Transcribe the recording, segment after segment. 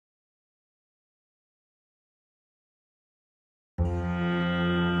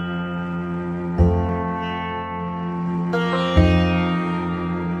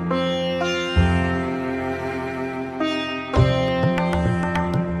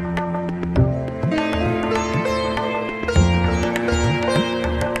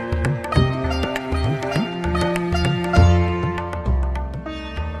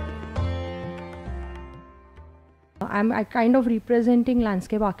I'm kind of representing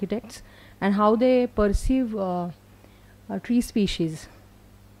landscape architects and how they perceive tree species.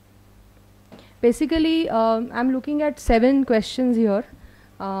 Basically, I'm looking at 7 questions here.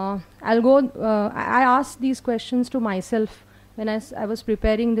 I asked these questions to myself when I was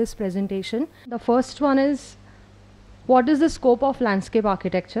preparing this presentation. The first one is, what is the scope of landscape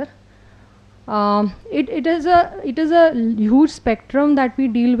architecture? It is a huge spectrum that we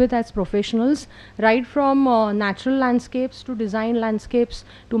deal with as professionals, right from natural landscapes to design landscapes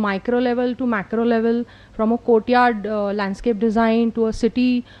to micro level to macro level, from a courtyard landscape design to a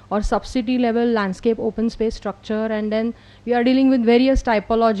city or sub-city level landscape open space structure, and then we are dealing with various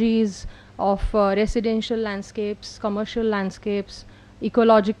typologies of residential landscapes, commercial landscapes,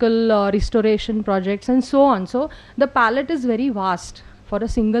 ecological restoration projects, and so on. So the palette is very vast for a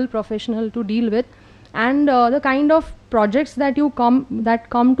single professional to deal with, and the kind of projects that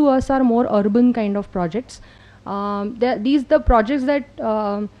come to us are more urban kind of projects. The projects that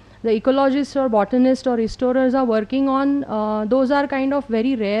the ecologists or botanists or restorers are working on, those are kind of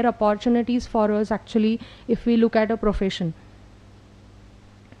very rare opportunities for us actually if we look at a profession.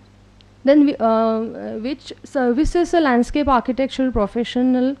 Then which services a landscape architectural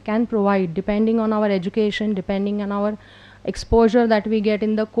professional can provide depending on our education, depending on our exposure that we get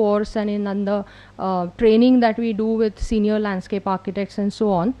in the course and in the training that we do with senior landscape architects and so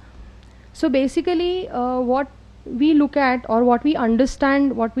on. So basically what we look at or what we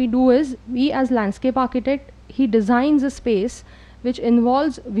understand, what we do is, we as landscape architect, he designs a space which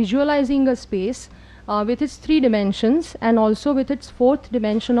involves visualizing a space with its 3 dimensions and also with its 4th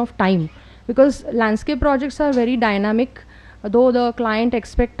dimension of time, because landscape projects are very dynamic. Though the client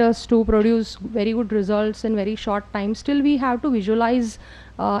expects us to produce very good results in very short time, still we have to visualize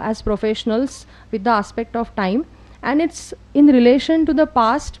as professionals with the aspect of time, and it's in relation to the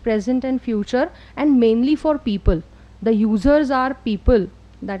past, present and future, and mainly for people. The users are people,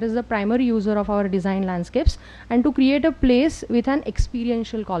 that is the primary user of our design landscapes, and to create a place with an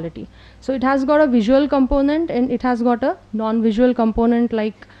experiential quality. So it has got a visual component and it has got a non-visual component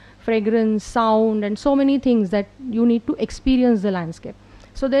like fragrance, sound, and so many things that you need to experience the landscape.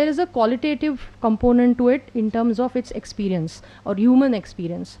 So there is a qualitative component to it in terms of its experience or human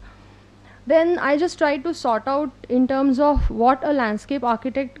experience. Then I just try to sort out in terms of what a landscape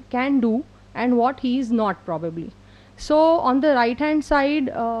architect can do and what he is not probably. So on the right hand side,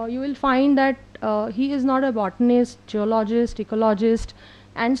 you will find that he is not a botanist, geologist, ecologist,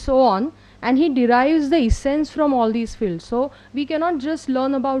 and so on. And he derives the essence from all these fields. So we cannot just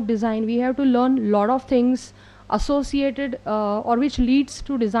learn about design, we have to learn a lot of things associated or which leads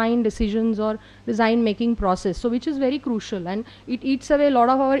to design decisions or design making process, so which is very crucial, and it eats away a lot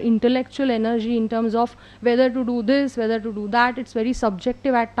of our intellectual energy in terms of whether to do this, whether to do that. It's very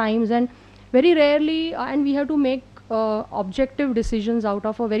subjective at times, and very rarely and we have to make objective decisions out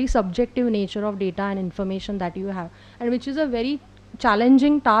of a very subjective nature of data and information that you have, and which is a very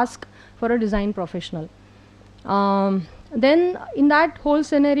challenging task for a design professional. Then in that whole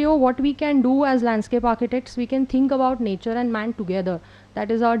scenario, what we can do as landscape architects, we can think about nature and man together.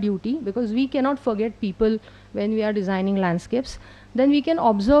 That is our duty, because we cannot forget people when we are designing landscapes. Then we can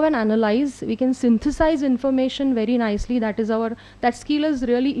observe and analyze, we can synthesize information very nicely. That skill is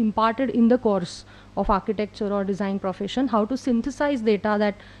really imparted in the course of architecture or design profession, how to synthesize data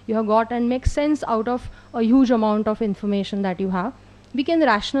that you have got and make sense out of a huge amount of information that you have. We can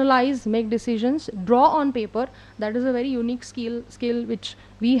rationalize, make decisions, draw on paper. That is a very unique skill which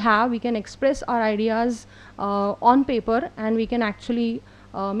we have. We can express our ideas on paper, and we can actually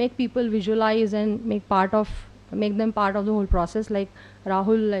make people visualize and make them part of the whole process. Like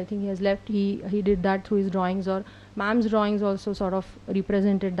Rahul, I think he has left, he did that through his drawings, or ma'am's drawings also sort of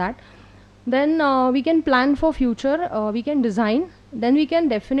represented that. Then we can plan for future, we can design. Then we can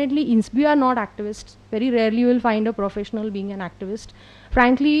definitely, we are not activists. Very rarely you will find a professional being an activist.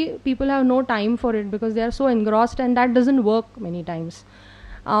 Frankly, people have no time for it because they are so engrossed, and that doesn't work many times.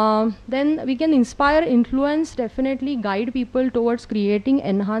 Then we can inspire, influence, definitely guide people towards creating,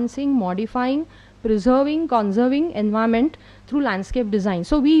 enhancing, modifying, preserving, conserving environment through landscape design.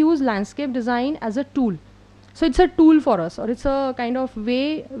 So we use landscape design as a tool. So it's a tool for us, or it's a kind of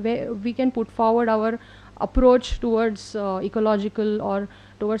way where we can put forward our approach towards ecological or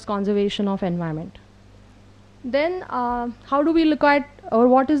towards conservation of environment. Then how do we look at, or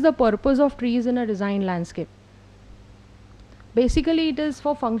what is the purpose of trees in a design landscape? Basically it is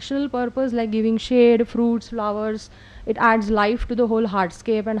for functional purpose, like giving shade, fruits, flowers. It adds life to the whole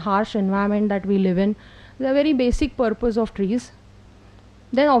hardscape and harsh environment that we live in. The very basic purpose of trees.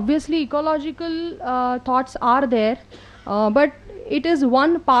 Then obviously ecological thoughts are there, but it is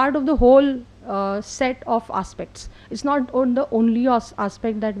one part of the whole set of aspects. It's not the only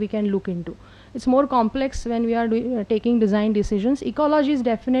aspect that we can look into. It's more complex when we are taking design decisions. Ecology is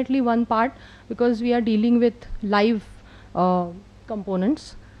definitely one part because we are dealing with live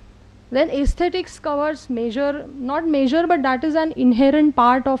components. Then aesthetics covers not major, but that is an inherent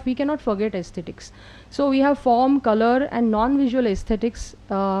part of, we cannot forget aesthetics. So we have form, color and non-visual aesthetics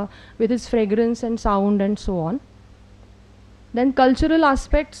with its fragrance and sound and so on. Then cultural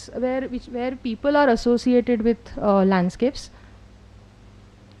aspects where people are associated with landscapes.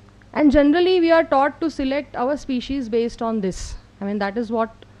 And generally we are taught to select our species based on this. I mean, that is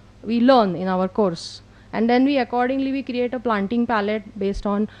what we learn in our course. And then we accordingly create a planting palette based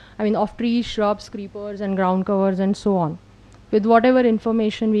on, of trees, shrubs, creepers and ground covers and so on, with whatever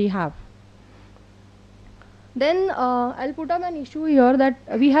information we have. Then I'll put up an issue here that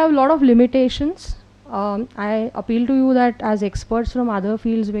we have a lot of limitations. I appeal to you that as experts from other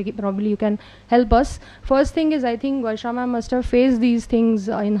fields, probably you can help us. First thing is, I think Varsha ma'am must have faced these things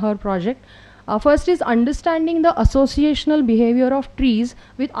in her project. First is understanding the associational behavior of trees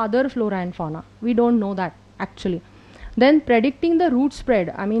with other flora and fauna. We don't know that actually. Then predicting the root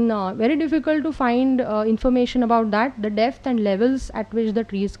spread. Very difficult to find information about that, the depth and levels at which the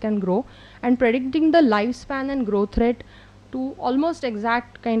trees can grow, and predicting the lifespan and growth rate to almost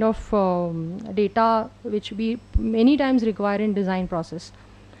exact kind of data which we many times require in design process.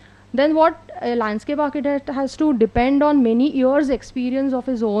 Then what a landscape architect has to depend on many years experience of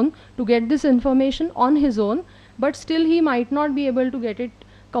his own to get this information on his own, but still he might not be able to get it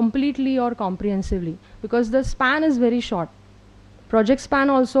completely or comprehensively because the span is very short. Project span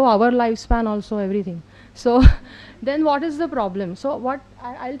also, our lifespan also, everything. So then what is the problem? So what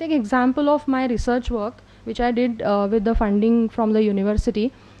I'll take example of my research work which I did with the funding from the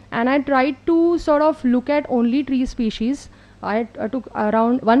university, and I tried to sort of look at only tree species. I took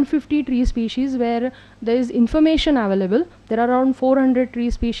around 150 tree species where there is information available. There are around 400 tree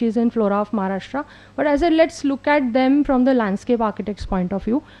species in flora of Maharashtra. But I said, let's look at them from the landscape architect's point of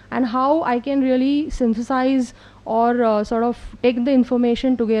view and how I can really synthesize or sort of take the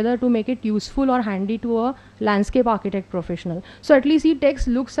information together to make it useful or handy to a landscape architect professional. So at least he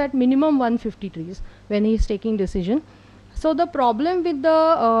looks at minimum 150 trees when he is taking decision. So the problem with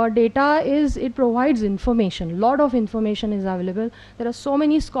the data is it provides information. Lot of information is available. There are so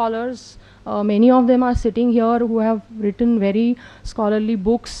many scholars. Many of them are sitting here who have written very scholarly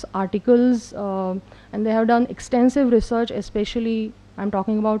books, articles, and they have done extensive research, especially I'm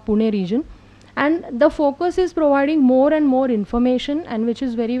talking about Pune region. And the focus is providing more and more information, and which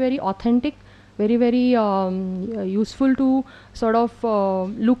is very, very authentic, very, very useful to sort of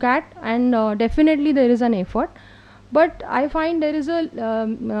look at, and definitely there is an effort. But I find there is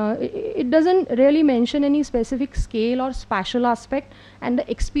it doesn't really mention any specific scale or spatial aspect and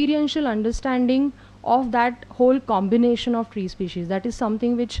the experiential understanding of that whole combination of tree species. That is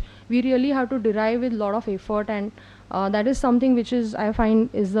something which we really have to derive with a lot of effort, and that is something which is, I find,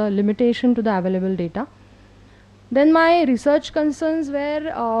 is the limitation to the available data. Then my research concerns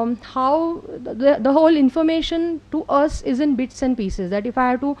were how the whole information to us is in bits and pieces. That if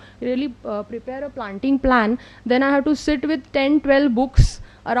I have to really prepare a planting plan, then I have to sit with 10, 12 books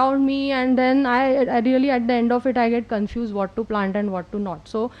around me, and then I really at the end of it I get confused what to plant and what to not.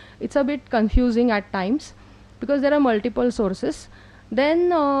 So it's a bit confusing at times because there are multiple sources. Then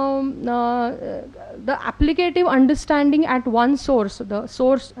the applicative understanding at one source, the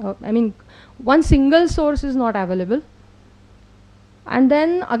source, one single source is not available. And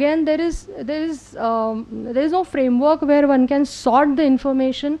then again there is no framework where one can sort the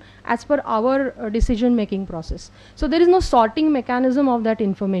information as per our decision making process. So there is no sorting mechanism of that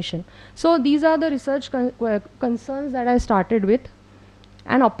information. So these are the research concerns that I started with.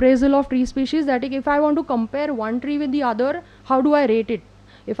 An appraisal of tree species, that if I want to compare one tree with the other, how do I rate it?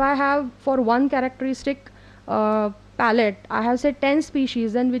 If I have for one characteristic palette, I have said 10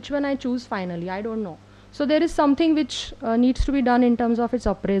 species, then which one I choose finally? I don't know. So there is something which needs to be done in terms of its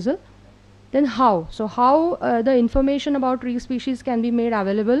appraisal. Then how? So how the information about tree species can be made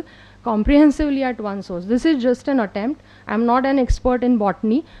available comprehensively at one source. This is just an attempt. I'm not an expert in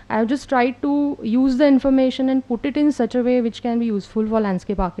botany. I have just tried to use the information and put it in such a way which can be useful for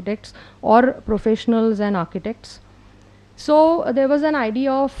landscape architects or professionals and architects. So there was an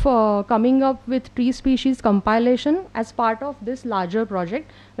idea of coming up with tree species compilation as part of this larger project,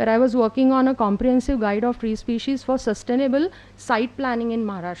 where I was working on a comprehensive guide of tree species for sustainable site planning in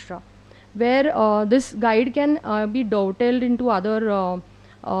Maharashtra, where this guide can be dovetailed into other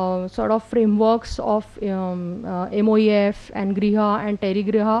sort of frameworks of MOEF and Griha and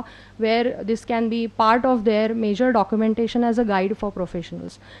Terigriha, where this can be part of their major documentation as a guide for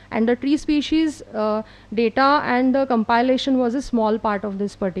professionals. And the tree species data and the compilation was a small part of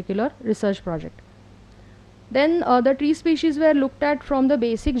this particular research project. Then the tree species were looked at from the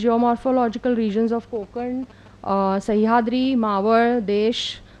basic geomorphological regions of Konkan, Sahyadri, Mawar,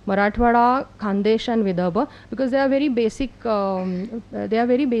 Desh, Marathwada, Khandesh and Vidarbha, because they are very basic. They are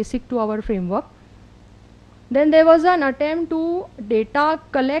very basic to our framework. Then there was an attempt to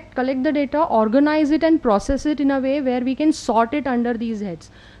collect the data, organize it and process it in a way where we can sort it under these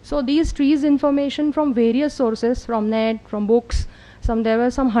heads. So these trees information from various sources, from net, from books, there were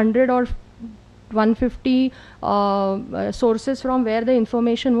some 100 or 150 sources from where the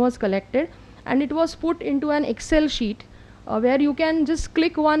information was collected, and it was put into an Excel sheet where you can just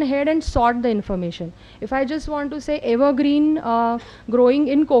click one head and sort the information. If I just want to say evergreen growing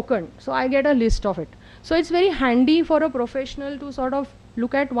in Konkan, so I get a list of it. So it's very handy for a professional to sort of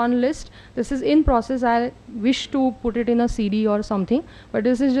look at one list. This is in process. I wish to put it in a CD or something, but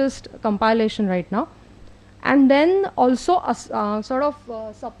this is just compilation right now. And then also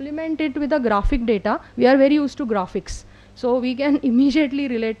supplement it with the graphic data. We are very used to graphics, so we can immediately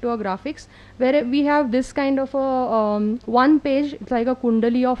relate to a graphics, where we have this kind of a one page. It's like a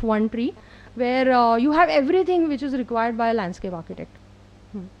kundali of one tree, where you have everything which is required by a landscape architect.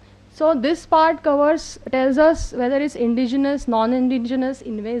 So this part tells us whether it's indigenous, non-indigenous,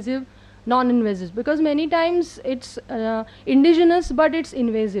 invasive, non-invasive, because many times it's indigenous but it's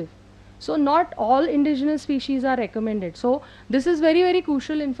invasive. So not all indigenous species are recommended. So this is very, very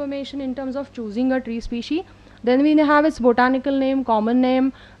crucial information in terms of choosing a tree species. Then we have its botanical name, common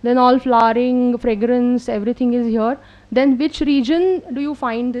name, then all flowering, fragrance, everything is here. Then which region do you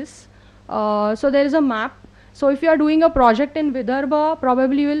find this? So there is a map. So if you are doing a project in Vidarbha,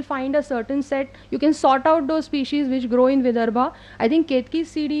 probably you will find a certain set. You can sort out those species which grow in Vidarbha. I think Ketki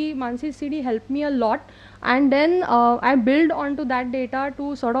CD, Mansi CD helped me a lot. And then I build onto that data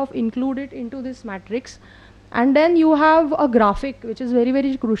to sort of include it into this matrix. And then you have a graphic, which is very,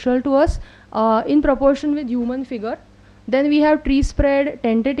 very crucial to us, in proportion with human figure. Then we have tree spread,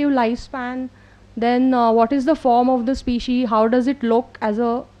 tentative lifespan, then what is the form of the species, how does it look as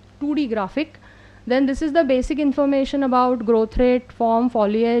a 2D graphic. Then this is the basic information about growth rate, form,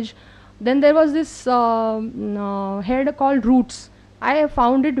 foliage. Then there was this head called roots. I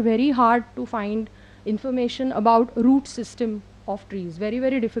found it very hard to find information about root system of trees, very,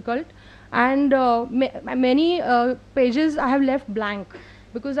 very difficult. And many pages I have left blank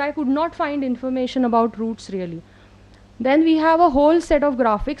because I could not find information about roots really. Then we have a whole set of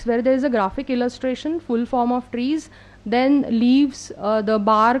graphics where there is a graphic illustration, full form of trees, then leaves, the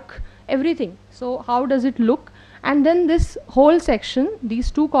bark, everything. So how does it look? And then this whole section,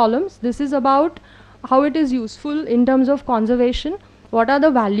 these two columns, this is about how it is useful in terms of conservation. What are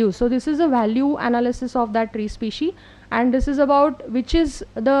the values? So this is a value analysis of that tree species, and this is about which is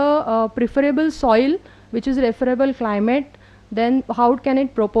the preferable soil, which is referable climate, then how can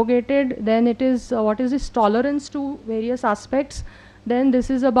it propagated, then it is what is its tolerance to various aspects, then this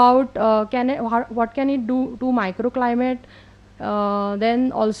is about what can it do to microclimate,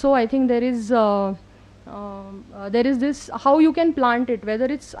 then also I think there is this how you can plant it, whether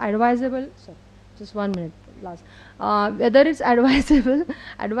it's advisable, sorry, just 1 minute last, whether it's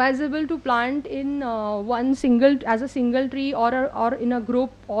advisable to plant in as a single tree or in a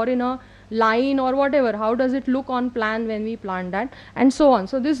group or in a line or whatever, how does it look on plan when we plant that, and so on.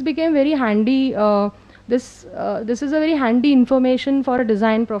 So this became very handy. This is a very handy information for a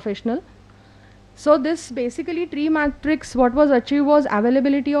design professional. So this basically tree matrix, what was achieved was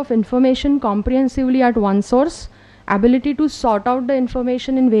availability of information comprehensively at one source, ability to sort out the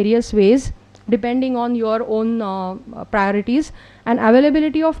information in various ways depending on your own priorities, and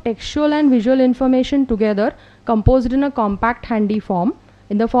availability of textual and visual information together composed in a compact handy form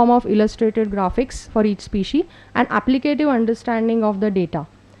in the form of illustrated graphics for each species, and applicative understanding of the data.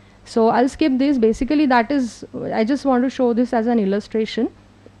 So I'll skip this. Basically that is, I just want to show this as an illustration,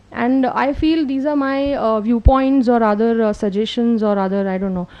 and I feel these are my viewpoints or other suggestions or other, I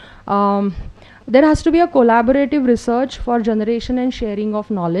don't know. There has to be a collaborative research for generation and sharing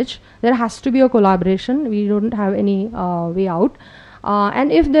of knowledge. There has to be a collaboration. We don't have any way out.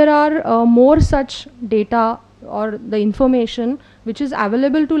 And if there are more such data or the information which is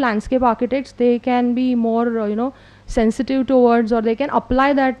available to landscape architects, they can be more sensitive towards, or they can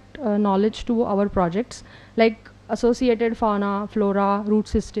apply that knowledge to our projects, like associated fauna, flora, root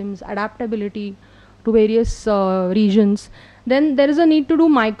systems, adaptability to various regions. Then there is a need to do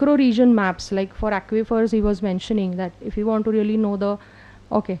micro region maps, like for aquifers he was mentioning that if you want to really know the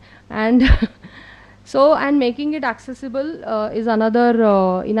Okay, and so and making it accessible is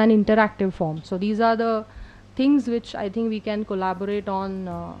another in an interactive form. So these are the things which I think we can collaborate on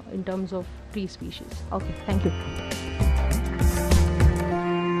in terms of tree species. Okay, thank you.